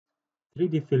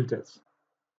3D filters.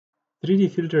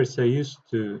 3D filters are used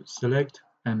to select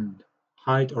and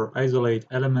hide or isolate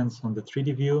elements on the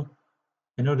 3D view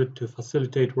in order to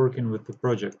facilitate working with the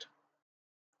project.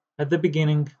 At the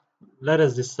beginning, let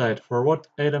us decide for what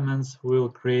elements we will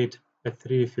create a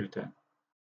 3D filter.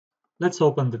 Let's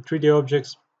open the 3D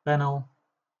Objects panel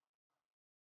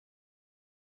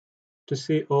to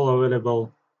see all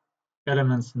available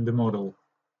elements in the model.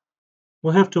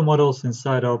 We have two models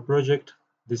inside our project.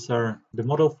 These are the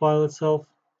model file itself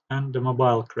and the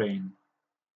mobile crane.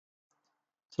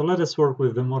 So let us work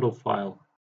with the model file.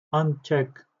 Uncheck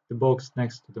the box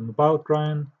next to the mobile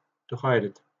crane to hide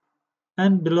it.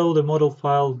 And below the model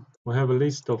file, we have a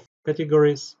list of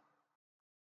categories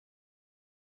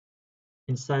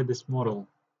inside this model.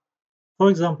 For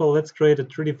example, let's create a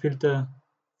 3D filter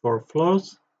for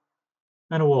floors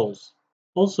and walls.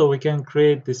 Also, we can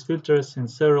create these filters in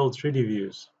several 3D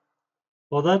views.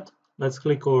 For that, let's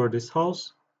click over this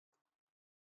house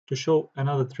to show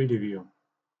another 3D view.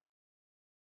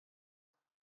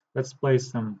 Let's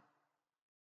place them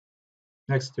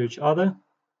next to each other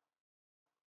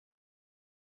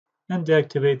and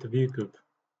deactivate the view cube.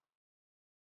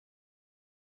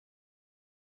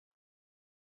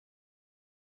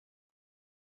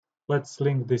 Let's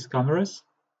link these cameras.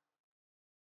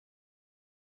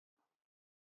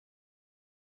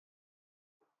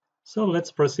 So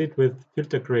let's proceed with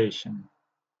filter creation.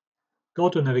 Go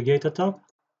to Navigator tab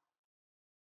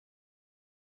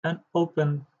and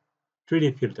open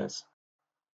 3D filters.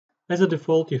 As a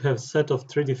default, you have a set of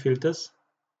 3D filters,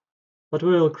 but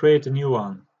we will create a new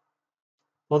one.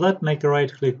 For that, make a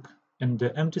right click in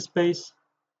the empty space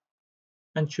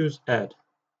and choose Add.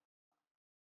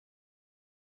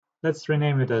 Let's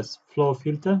rename it as Floor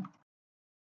Filter.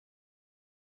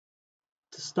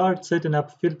 To start setting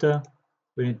up filter,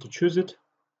 we need to choose it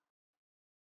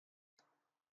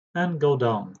and go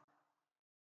down.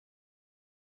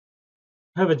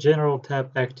 Have a General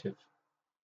tab active,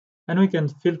 and we can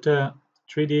filter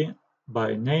 3D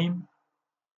by name,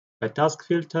 by task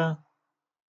filter,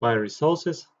 by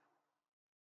resources,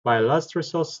 by last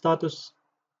resource status,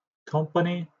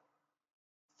 company,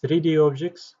 3D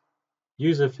objects,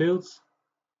 user fields,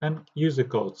 and user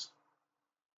codes.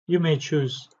 You may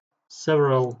choose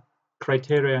several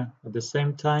criteria at the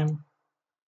same time,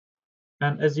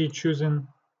 and as you choosing,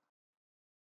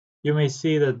 you may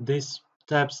see that these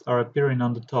tabs are appearing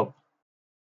on the top.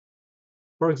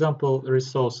 For example,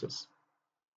 resources.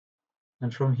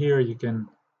 And from here you can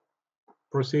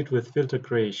proceed with filter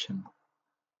creation.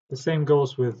 The same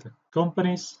goes with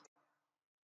companies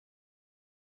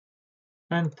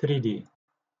and 3D.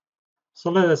 So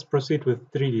let us proceed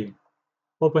with 3D.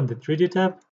 Open the 3D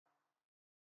tab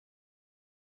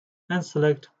and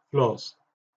select floors.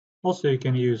 Also, you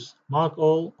can use mark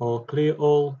all or clear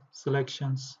all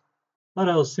selections. But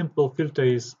our simple filter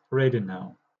is ready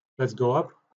now. Let's go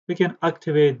up. We can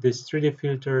activate this 3D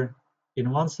filter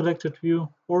in one selected view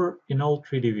or in all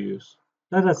 3D views.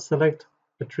 Let us select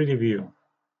a 3D view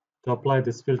to apply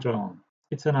this filter on.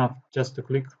 It's enough just to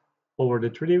click over the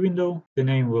 3D window. The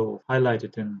name will highlight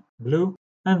it in blue,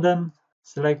 and then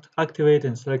select Activate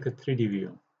and select a 3D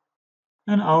view.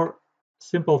 And our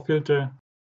simple filter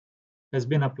has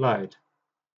been applied.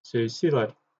 So you see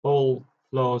that all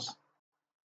floors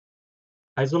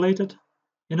isolated.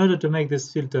 In order to make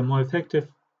this filter more effective,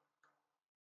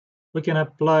 we can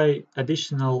apply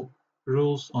additional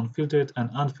rules on filtered and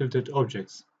unfiltered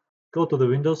objects. Go to the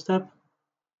Windows tab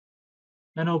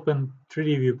and open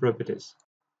 3D View Properties.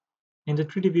 In the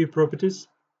 3D View Properties,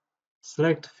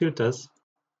 select Filters,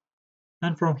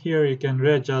 and from here you can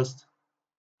readjust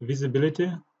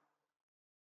visibility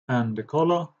and the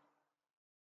color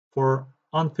for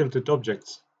unfiltered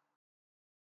objects.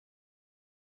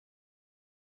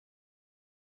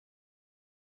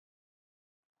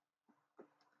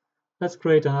 Let's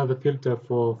create another filter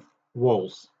for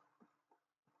walls.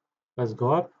 Let's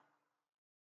go up,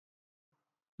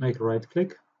 make a right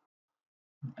click,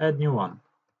 add new one.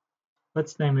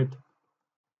 Let's name it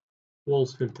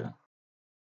Walls Filter.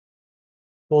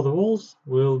 For the walls,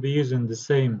 we will be using the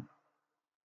same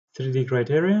 3D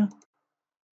criteria.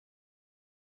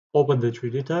 Open the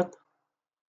 3D tab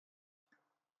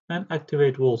and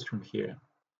activate walls from here.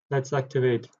 Let's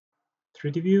activate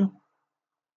 3D view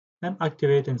and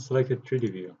activate and select a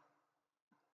 3D view.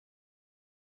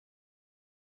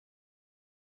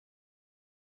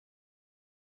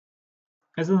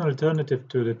 As an alternative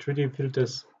to the 3D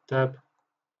filters tab,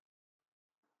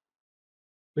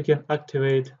 we can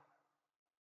activate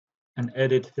and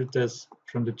edit filters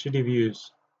from the 3D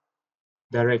views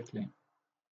directly.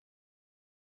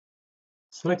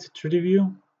 Select 3D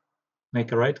view,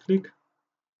 make a right click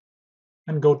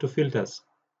and go to filters.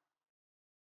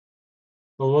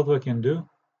 Well, what we can do,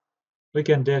 we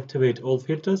can deactivate all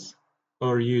filters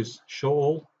or use show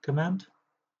all command.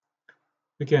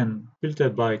 We can filter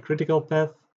by critical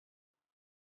path,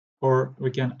 or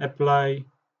we can apply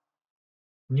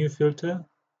new filter,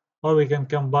 or we can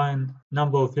combine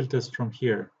number of filters from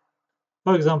here.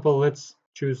 For example, let's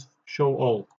choose show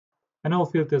all, and all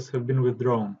filters have been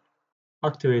withdrawn.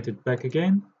 Activate it back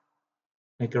again,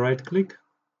 make a right click,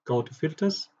 go to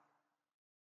filters,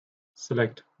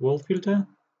 select wall filter.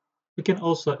 We can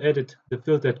also edit the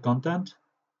filtered content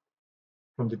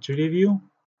from the 3D view.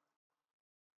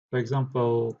 For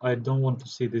example, I don't want to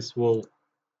see this wall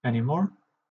anymore.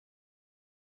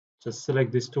 Just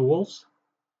select these two walls,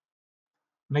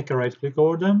 make a right click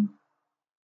over them,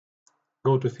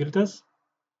 go to filters,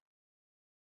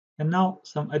 and now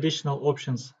some additional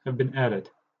options have been added.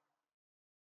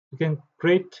 We can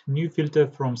create new filter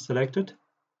from selected.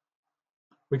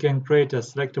 We can create a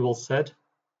selectable set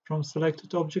from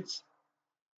selected objects.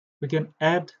 We can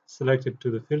add selected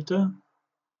to the filter,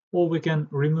 or we can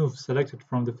remove selected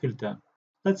from the filter.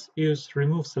 Let's use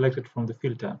remove selected from the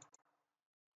filter.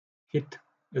 Hit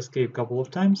escape a couple of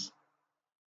times,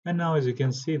 and now as you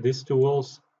can see, these two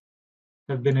walls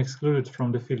have been excluded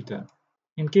from the filter.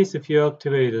 In case if you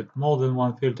activated more than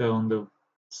one filter on the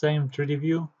same 3D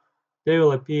view, they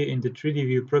will appear in the 3D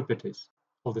view properties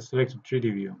of the selected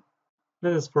 3D view.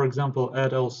 Let us, for example,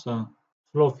 add also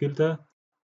flow filter,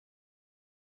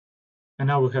 and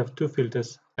now we have two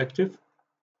filters active.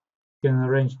 You can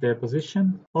arrange their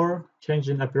position or change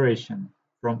in operation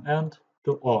from AND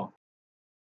to OR.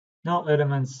 Now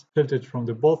elements filtered from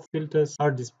the both filters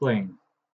are displaying.